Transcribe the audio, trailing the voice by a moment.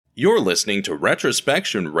You're listening to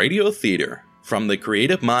Retrospection Radio Theater from the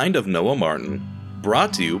creative mind of Noah Martin,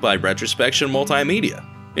 brought to you by Retrospection Multimedia.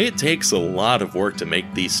 It takes a lot of work to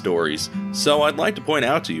make these stories, so I'd like to point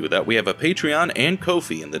out to you that we have a Patreon and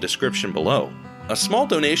Ko-fi in the description below. A small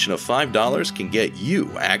donation of $5 can get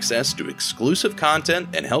you access to exclusive content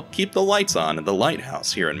and help keep the lights on in the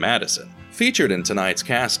lighthouse here in Madison. Featured in tonight's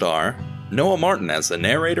cast are Noah Martin as the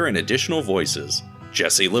narrator and additional voices,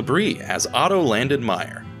 Jesse Labrie as Otto Landyn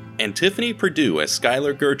Meyer, and Tiffany Perdue as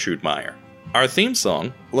Skylar Gertrude Meyer. Our theme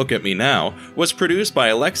song, Look at Me Now, was produced by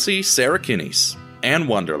Alexi Sarakinis and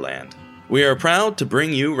Wonderland. We are proud to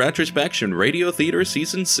bring you Retrospection Radio Theater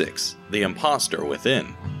Season 6, The Imposter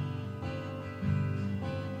Within.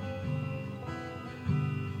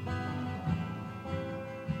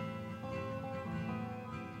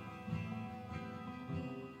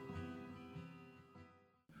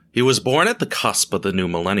 He was born at the cusp of the new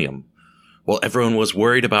millennium. While everyone was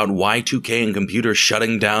worried about Y2K and computers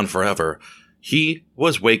shutting down forever, he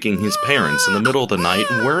was waking his parents in the middle of the night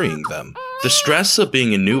and worrying them. The stress of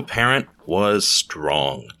being a new parent was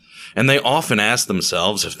strong, and they often asked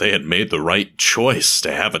themselves if they had made the right choice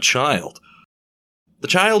to have a child. The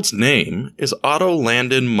child's name is Otto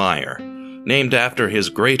Landyn Meyer, named after his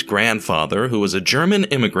great-grandfather, who was a German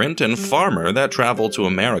immigrant and farmer that traveled to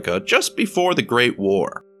America just before the Great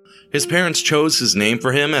War. His parents chose his name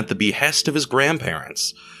for him at the behest of his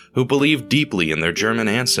grandparents, who believed deeply in their German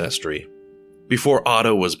ancestry. Before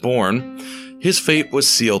Otto was born, his fate was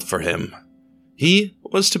sealed for him. He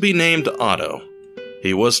was to be named Otto.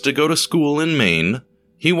 He was to go to school in Maine,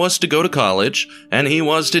 he was to go to college, and he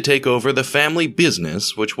was to take over the family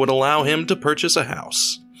business which would allow him to purchase a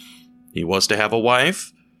house. He was to have a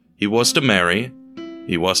wife, he was to marry,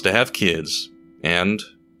 he was to have kids, and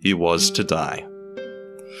he was to die.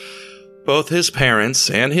 Both his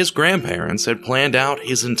parents and his grandparents had planned out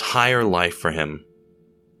his entire life for him.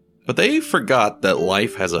 But they forgot that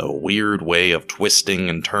life has a weird way of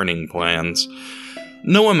twisting and turning plans.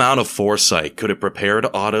 No amount of foresight could have prepared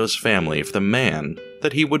Otto's family for the man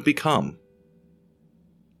that he would become.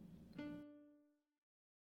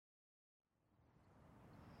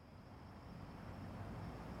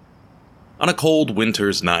 On a cold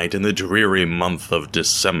winter's night in the dreary month of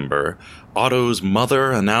December, Otto's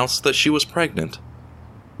mother announced that she was pregnant.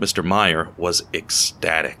 Mr. Meyer was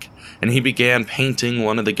ecstatic, and he began painting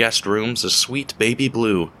one of the guest rooms a sweet baby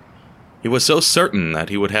blue. He was so certain that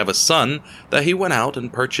he would have a son that he went out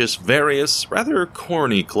and purchased various rather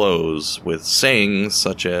corny clothes with sayings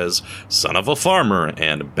such as "son of a farmer"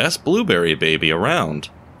 and "best blueberry baby around."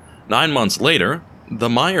 9 months later, the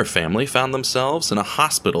Meyer family found themselves in a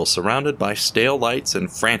hospital surrounded by stale lights and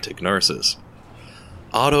frantic nurses.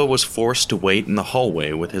 Otto was forced to wait in the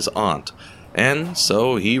hallway with his aunt, and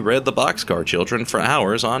so he read the boxcar children for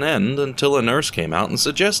hours on end until a nurse came out and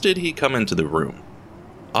suggested he come into the room.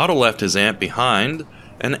 Otto left his aunt behind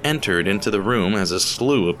and entered into the room as a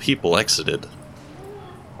slew of people exited.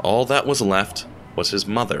 All that was left was his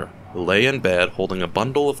mother, who lay in bed holding a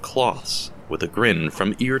bundle of cloths with a grin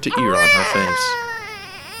from ear to ear on her face.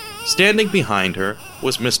 Standing behind her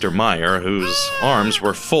was Mr. Meyer, whose arms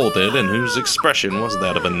were folded and whose expression was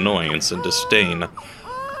that of annoyance and disdain.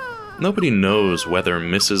 Nobody knows whether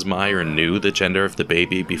Mrs. Meyer knew the gender of the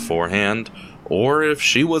baby beforehand, or if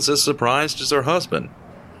she was as surprised as her husband.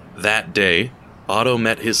 That day, Otto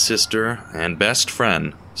met his sister and best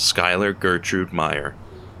friend, Skylar Gertrude Meyer.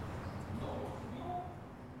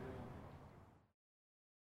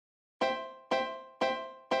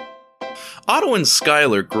 Otto and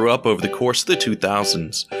Skylar grew up over the course of the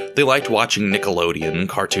 2000s. They liked watching Nickelodeon,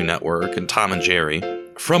 Cartoon Network, and Tom and Jerry.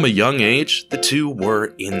 From a young age, the two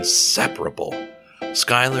were inseparable.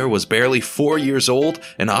 Skylar was barely 4 years old,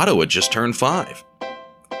 and Otto had just turned 5.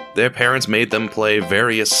 Their parents made them play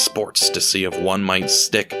various sports to see if one might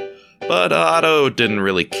stick, but Otto didn't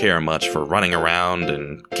really care much for running around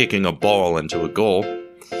and kicking a ball into a goal.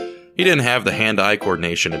 He didn't have the hand-eye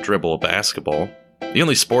coordination to dribble a basketball. The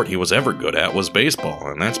only sport he was ever good at was baseball,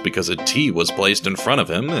 and that's because a tee was placed in front of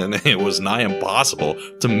him, and it was nigh impossible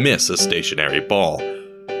to miss a stationary ball.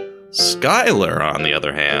 Skylar, on the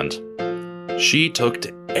other hand, she took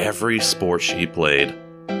to every sport she played.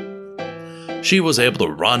 She was able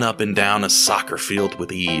to run up and down a soccer field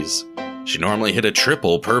with ease. She normally hit a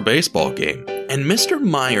triple per baseball game, and Mr.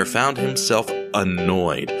 Meyer found himself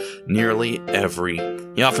annoyed nearly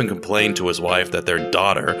He often complained to his wife that their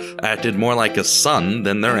daughter acted more like a son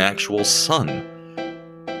than their actual son.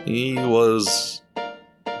 He was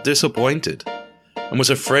disappointed and was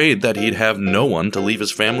afraid that he'd have no one to leave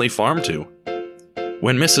his family farm to.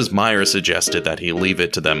 When Mrs. Meyer suggested that he leave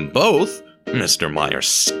it to them both, Mr. Meyer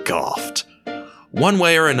scoffed. One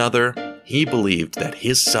way or another, he believed that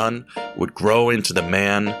his son would grow into the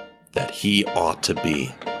man that he ought to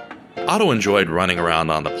be. Otto enjoyed running around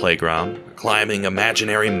on the playground, climbing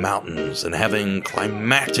imaginary mountains and having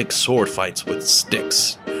climactic sword fights with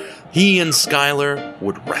sticks. He and Skylar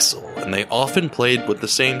would wrestle, and they often played with the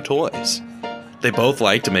same toys. They both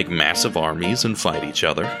liked to make massive armies and fight each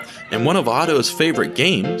other, and one of Otto's favorite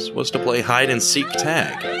games was to play hide-and-seek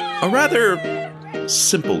tag, a rather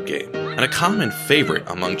simple game, and a common favorite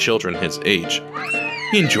among children his age.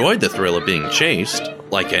 He enjoyed the thrill of being chased,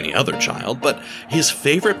 like any other child, but his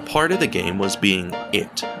favorite part of the game was being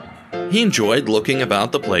it. He enjoyed looking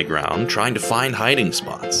about the playground, trying to find hiding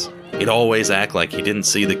spots. He'd always act like he didn't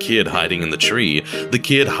see the kid hiding in the tree, the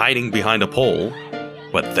kid hiding behind a pole,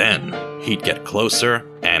 but then he'd get closer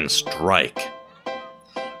and strike.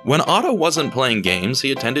 When Otto wasn't playing games,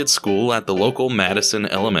 he attended school at the local Madison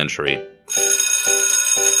Elementary,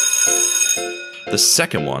 the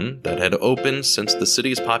second one that had opened since the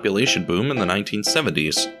city's population boom in the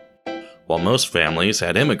 1970s. While most families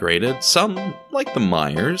had immigrated, some, like the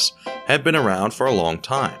Meyers, had been around for a long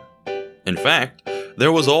time. In fact,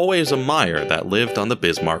 there was always a Meyer that lived on the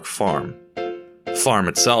Bismarck farm. The farm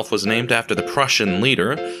itself was named after the Prussian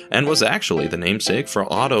leader and was actually the namesake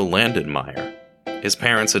for Otto Landyn Meyer. His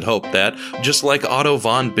parents had hoped that, just like Otto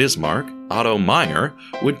von Bismarck, Otto Meyer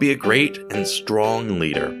would be a great and strong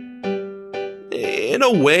leader. In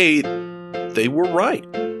a way, they were right.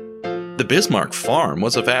 The Bismarck farm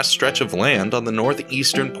was a vast stretch of land on the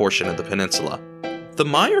northeastern portion of the peninsula. The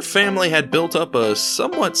Meyer family had built up a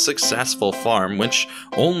somewhat successful farm which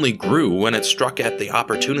only grew when it struck at the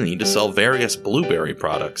opportunity to sell various blueberry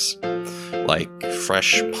products, like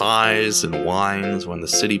fresh pies and wines when the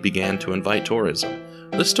city began to invite tourism.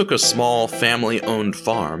 This took a small family-owned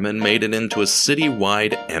farm and made it into a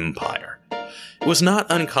city-wide empire. It was not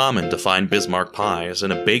uncommon to find Bismarck pies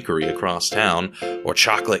in a bakery across town, or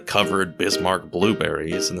chocolate-covered Bismarck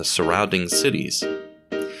blueberries in the surrounding cities.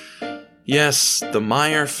 Yes, the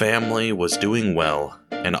Meyer family was doing well,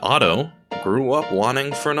 and Otto grew up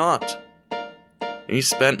wanting for naught. He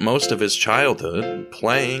spent most of his childhood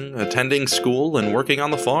playing, attending school, and working on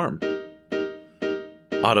the farm.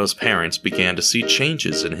 Otto's parents began to see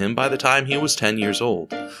changes in him by the time he was 10 years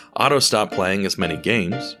old. Otto stopped playing as many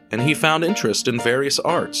games, and he found interest in various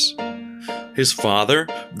arts. His father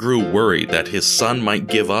grew worried that his son might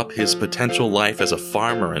give up his potential life as a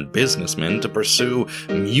farmer and businessman to pursue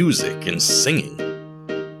music and singing.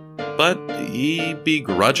 But he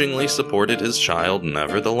begrudgingly supported his child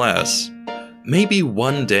nevertheless. Maybe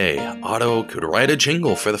one day Otto could write a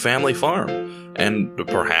jingle for the family farm, and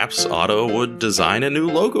perhaps Otto would design a new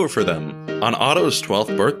logo for them. On Otto's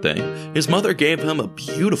 12th birthday, his mother gave him a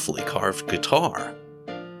beautifully carved guitar.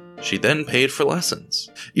 She then paid for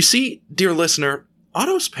lessons. You see, dear listener,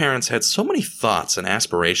 Otto's parents had so many thoughts and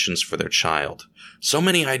aspirations for their child, so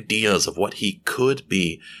many ideas of what he could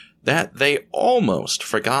be, that they almost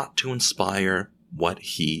forgot to inspire what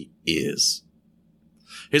he is.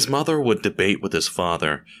 His mother would debate with his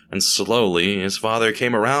father, and slowly his father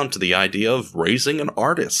came around to the idea of raising an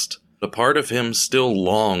artist. A part of him still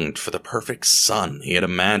longed for the perfect son he had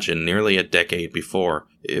imagined nearly a decade before.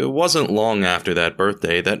 It wasn't long after that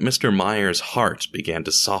birthday that Mr. Meyer's heart began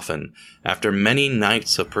to soften after many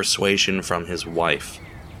nights of persuasion from his wife.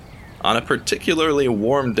 On a particularly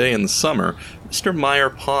warm day in the summer, Mr. Meyer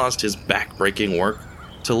paused his back-breaking work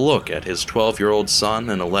to look at his 12-year-old son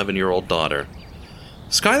and 11-year-old daughter.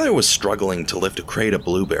 Skylar was struggling to lift a crate of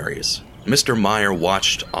blueberries. Mr. Meyer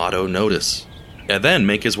watched Otto notice, and then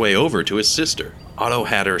make his way over to his sister. Otto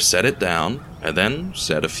had her set it down, and then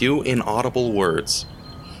said a few inaudible words.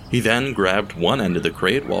 He then grabbed one end of the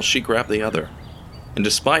crate while she grabbed the other. And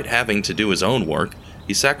despite having to do his own work,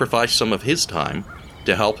 he sacrificed some of his time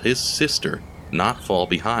to help his sister not fall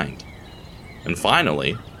behind. And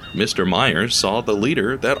finally, Mr. Meyer saw the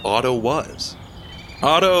leader that Otto was.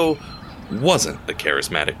 Otto wasn't a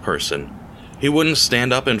charismatic person. He wouldn't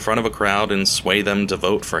stand up in front of a crowd and sway them to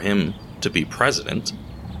vote for him to be president.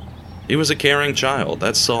 He was a caring child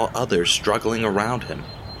that saw others struggling around him,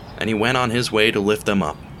 and he went on his way to lift them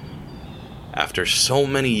up. After so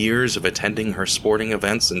many years of attending her sporting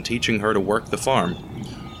events and teaching her to work the farm,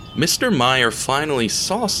 Mr. Meyer finally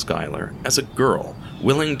saw Skylar as a girl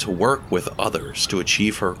willing to work with others to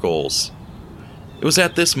achieve her goals. It was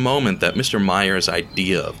at this moment that Mr. Meyer's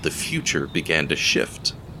idea of the future began to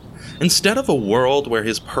shift. Instead of a world where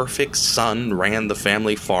his perfect son ran the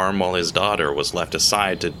family farm while his daughter was left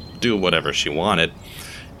aside to do whatever she wanted,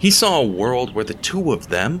 he saw a world where the two of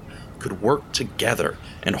them could work together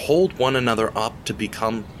and hold one another up to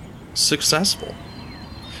become successful.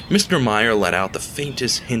 Mr. Meyer let out the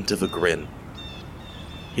faintest hint of a grin.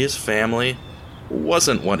 His family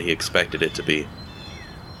wasn't what he expected it to be,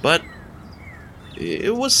 but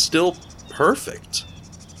it was still perfect.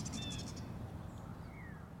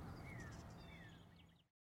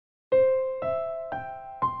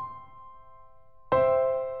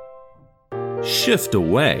 Shift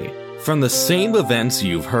away from the same events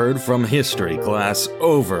you've heard from history class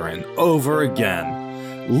over and over again.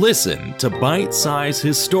 Listen to bite-sized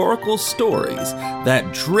historical stories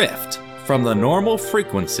that drift from the normal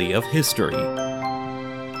frequency of history.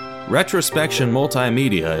 Retrospection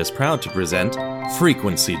Multimedia is proud to present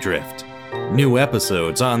Frequency Drift. New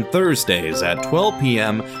episodes on Thursdays at 12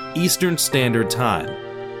 p.m. Eastern Standard Time.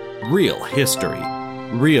 Real history,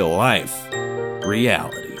 real life,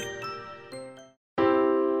 reality.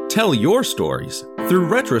 Tell your stories through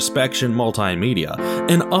Retrospection Multimedia,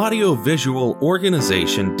 an audio-visual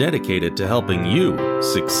organization dedicated to helping you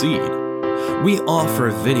succeed. We offer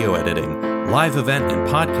video editing, live event and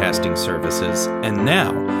podcasting services, and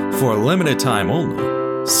now, for a limited time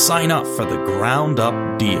only, sign up for the Ground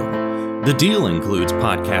Up Deal. The deal includes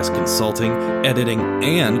podcast consulting, editing,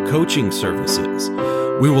 and coaching services.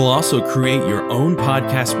 We will also create your own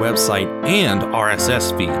podcast website and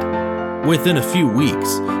RSS feed. Within a few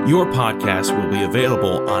weeks, your podcast will be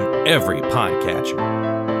available on every podcatcher.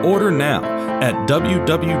 Order now at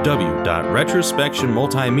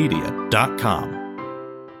www.retrospectionmultimedia.com.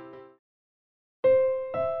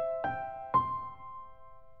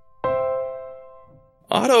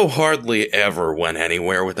 Otto hardly ever went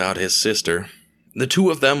anywhere without his sister. The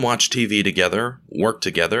two of them watched TV together, worked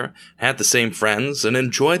together, had the same friends, and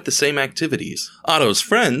enjoyed the same activities. Otto's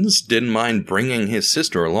friends didn't mind bringing his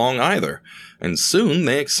sister along either, and soon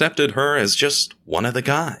they accepted her as just one of the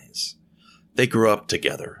guys. They grew up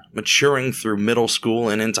together, maturing through middle school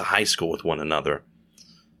and into high school with one another.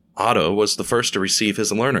 Otto was the first to receive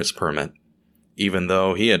his learner's permit, even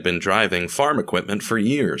though he had been driving farm equipment for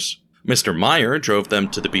years. Mr. Meyer drove them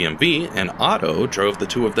to the B&B, and Otto drove the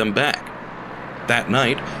two of them back. That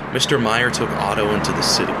night, Mr. Meyer took Otto into the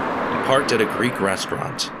city, parked at a Greek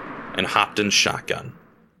restaurant, and hopped in shotgun.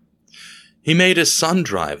 He made his son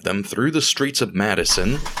drive them through the streets of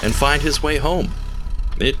Madison and find his way home.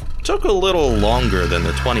 It took a little longer than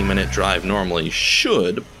the 20-minute drive normally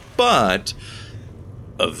should, but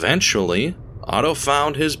eventually, Otto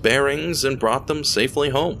found his bearings and brought them safely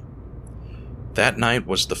home. That night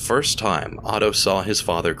was the first time Otto saw his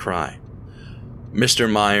father cry. Mr.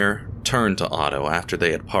 Meyer turned to Otto after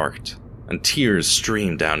they had parked, and tears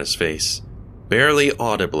streamed down his face. Barely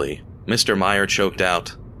audibly, Mr. Meyer choked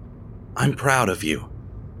out, "I'm proud of you."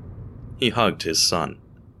 He hugged his son.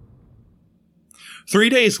 3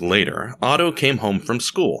 days later, Otto came home from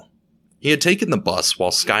school. He had taken the bus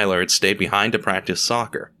while Skylar had stayed behind to practice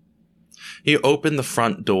soccer. He opened the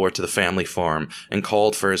front door to the family farm and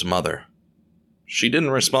called for his mother. She didn't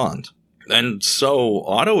respond, and so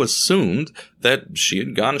Otto assumed that she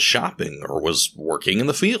had gone shopping or was working in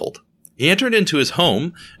the field. He entered into his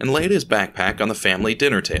home and laid his backpack on the family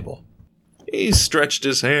dinner table. He stretched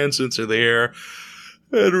his hands into the air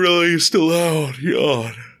and released a loud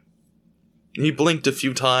yawn. He blinked a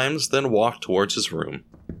few times, then walked towards his room.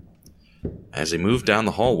 As he moved down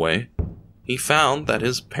the hallway, he found that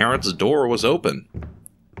his parents' door was open.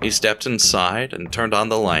 He stepped inside and turned on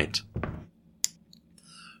the light.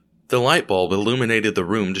 The light bulb illuminated the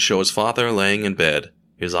room to show his father laying in bed,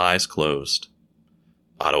 his eyes closed.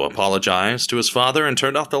 Otto apologized to his father and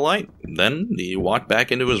turned off the light. Then he walked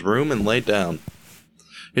back into his room and laid down.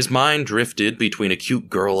 His mind drifted between a cute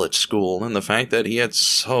girl at school and the fact that he had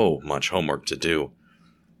so much homework to do.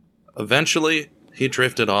 Eventually, he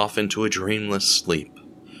drifted off into a dreamless sleep.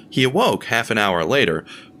 He awoke half an hour later,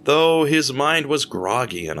 though his mind was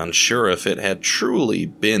groggy and unsure if it had truly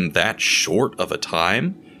been that short of a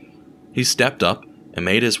time. He stepped up and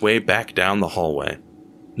made his way back down the hallway.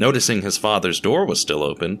 Noticing his father's door was still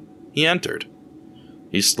open, he entered.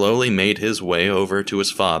 He slowly made his way over to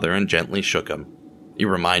his father and gently shook him. He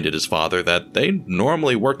reminded his father that they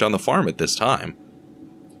normally worked on the farm at this time,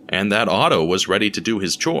 and that Otto was ready to do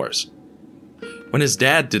his chores. When his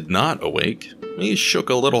dad did not awake, he shook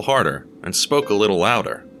a little harder and spoke a little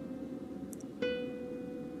louder.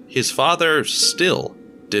 His father still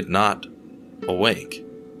did not awake.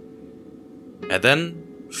 And then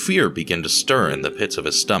fear began to stir in the pits of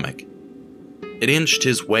his stomach. It inched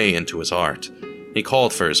his way into his heart. He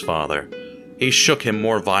called for his father. He shook him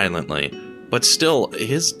more violently, but still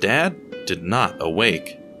his dad did not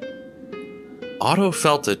awake. Otto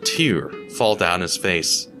felt a tear fall down his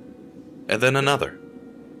face, and then another.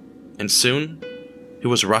 And soon, He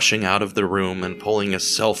was rushing out of the room and pulling his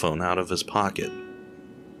cell phone out of his pocket.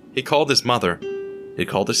 He called his mother, he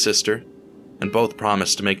called his sister, and both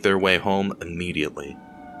promised to make their way home immediately.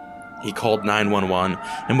 He called 911,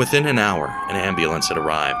 and within an hour, an ambulance had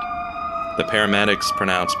arrived. The paramedics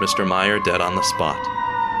pronounced Mr. Meyer dead on the spot.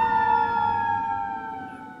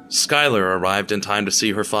 Skylar arrived in time to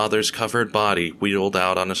see her father's covered body wheeled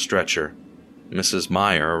out on a stretcher. Mrs.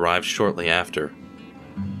 Meyer arrived shortly after.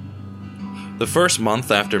 The first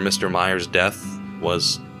month after Mr. Meyer's death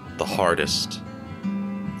was the hardest.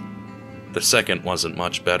 The second wasn't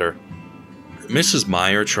much better. Mrs.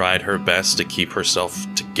 Meyer tried her best to keep herself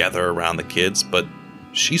together around the kids, but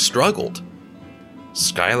she struggled.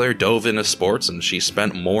 Skylar dove into sports and she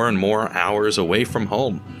spent more and more hours away from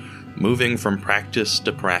home, moving from practice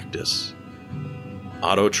to practice.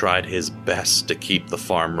 Otto tried his best to keep the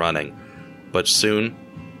farm running, but soon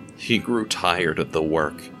he grew tired of the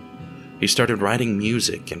work. He started writing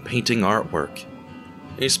music and painting artwork.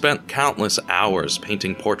 He spent countless hours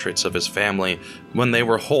painting portraits of his family when they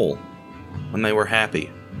were whole, when they were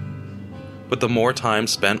happy. But the more time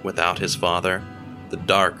spent without his father, the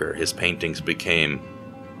darker his paintings became,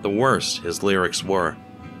 the worse his lyrics were.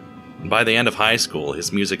 And by the end of high school,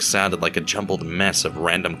 his music sounded like a jumbled mess of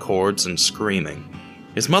random chords and screaming.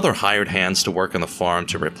 His mother hired hands to work on the farm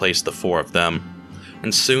to replace the four of them,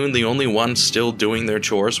 and soon the only one still doing their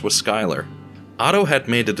chores was Skylar. Otto had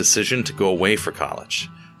made a decision to go away for college,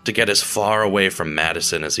 to get as far away from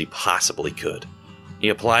Madison as he possibly could. He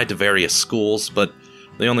applied to various schools, but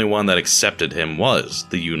the only one that accepted him was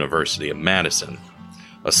the University of Madison,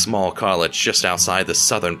 a small college just outside the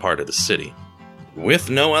southern part of the city. With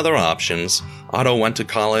no other options, Otto went to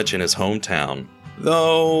college in his hometown,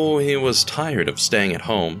 though he was tired of staying at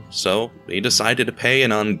home, so he decided to pay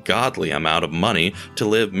an ungodly amount of money to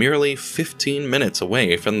live merely 15 minutes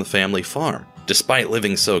away from the family farm. Despite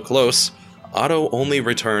living so close, Otto only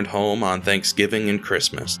returned home on Thanksgiving and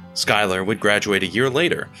Christmas. Skylar would graduate a year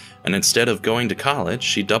later, and instead of going to college,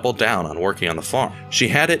 she doubled down on working on the farm. She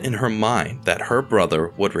had it in her mind that her brother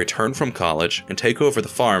would return from college and take over the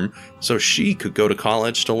farm so she could go to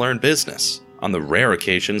college to learn business. On the rare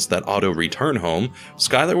occasions that Otto returned home,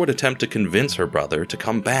 Skylar would attempt to convince her brother to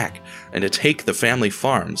come back and to take the family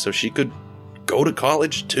farm so she could go to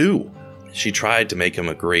college too. She tried to make him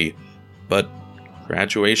agree, but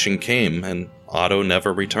graduation came and Otto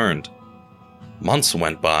never returned. Months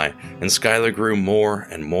went by and Skylar grew more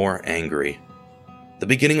and more angry. The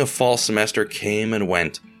beginning of fall semester came and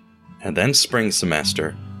went, and then spring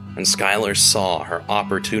semester, and Skylar saw her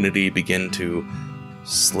opportunity begin to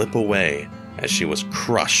slip away as she was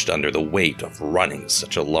crushed under the weight of running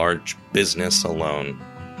such a large business alone.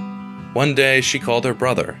 One day she called her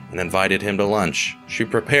brother and invited him to lunch. She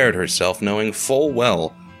prepared herself knowing full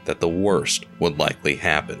well that the worst would likely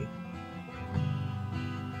happen.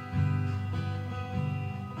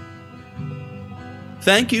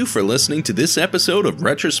 Thank you for listening to this episode of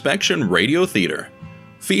Retrospection Radio Theater.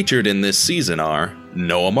 Featured in this season are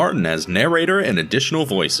Noah Martin as narrator and additional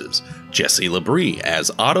voices, Jesse Labrie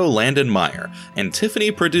as Otto Landyn Meyer, and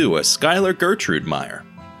Tiffany Perdue as Skylar Gertrude Meyer.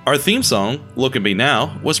 Our theme song, Look at Me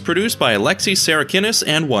Now, was produced by Alexi Sarakinis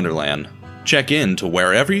and Wonderland. Check in to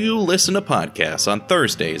wherever you listen to podcasts on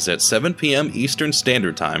Thursdays at 7 p.m. Eastern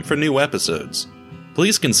Standard Time for new episodes.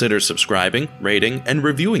 Please consider subscribing, rating, and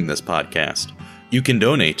reviewing this podcast. You can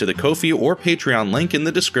donate to the Ko-fi or Patreon link in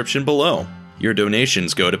the description below. Your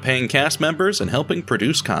donations go to paying cast members and helping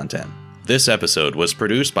produce content. This episode was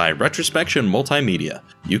produced by Retrospection Multimedia.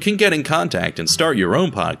 You can get in contact and start your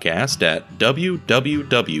own podcast at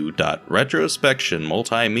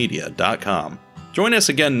www.retrospectionmultimedia.com. Join us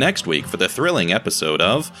again next week for the thrilling episode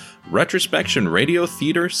of Retrospection Radio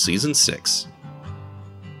Theater Season 6.